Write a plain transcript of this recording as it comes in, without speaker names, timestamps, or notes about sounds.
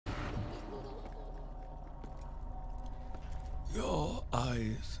Your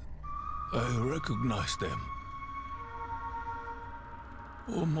eyes, I recognize them.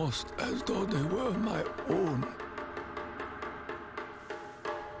 Almost as though they were my own.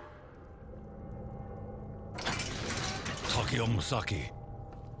 Takeo Musaki.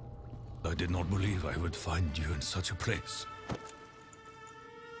 I did not believe I would find you in such a place.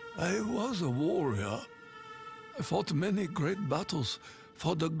 I was a warrior. I fought many great battles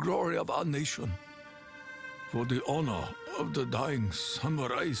for the glory of our nation, for the honor of the dying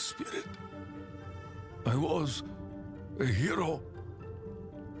samurai spirit. I was a hero.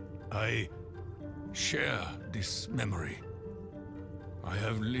 I share this memory. I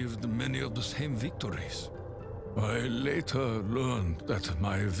have lived many of the same victories. I later learned that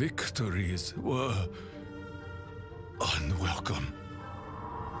my victories were unwelcome.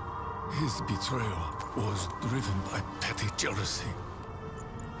 His betrayal was driven by petty jealousy.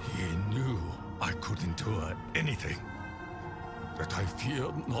 He knew I could endure anything, that I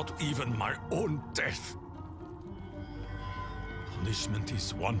feared not even my own death. Punishment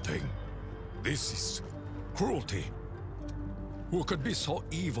is one thing. This is cruelty. Who could be so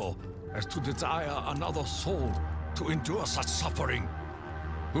evil as to desire another soul to endure such suffering?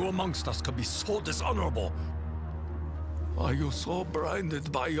 Who amongst us could be so dishonorable? Are you so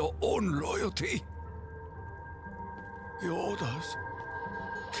blinded by your own loyalty? The orders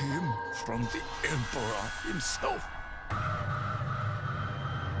came from the Emperor himself.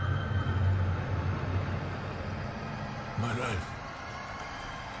 My life,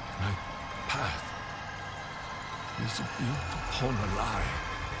 my path, is built upon a lie.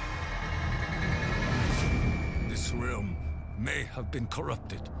 This realm may have been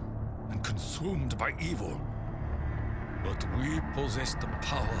corrupted and consumed by evil, but we possess the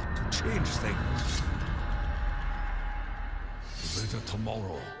power to change things. A better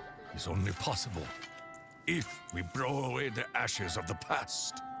tomorrow is only possible if we blow away the ashes of the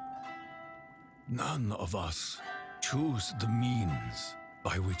past. None of us choose the means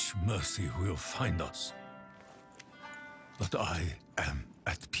by which mercy will find us. But I am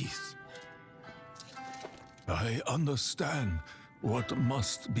at peace. I understand what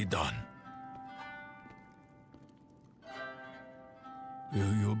must be done.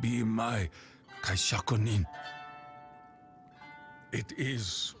 Will you be my kaishakunin? It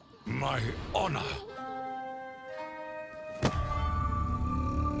is my honor.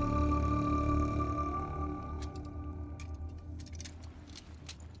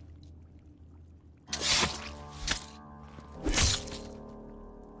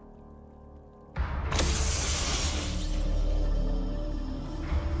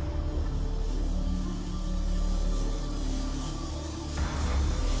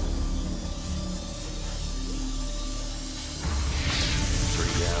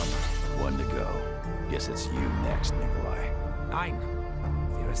 One to go. Guess it's you next, Nikolai. Nein.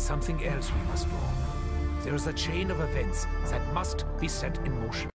 There is something else we must know. There is a chain of events that must be set in motion.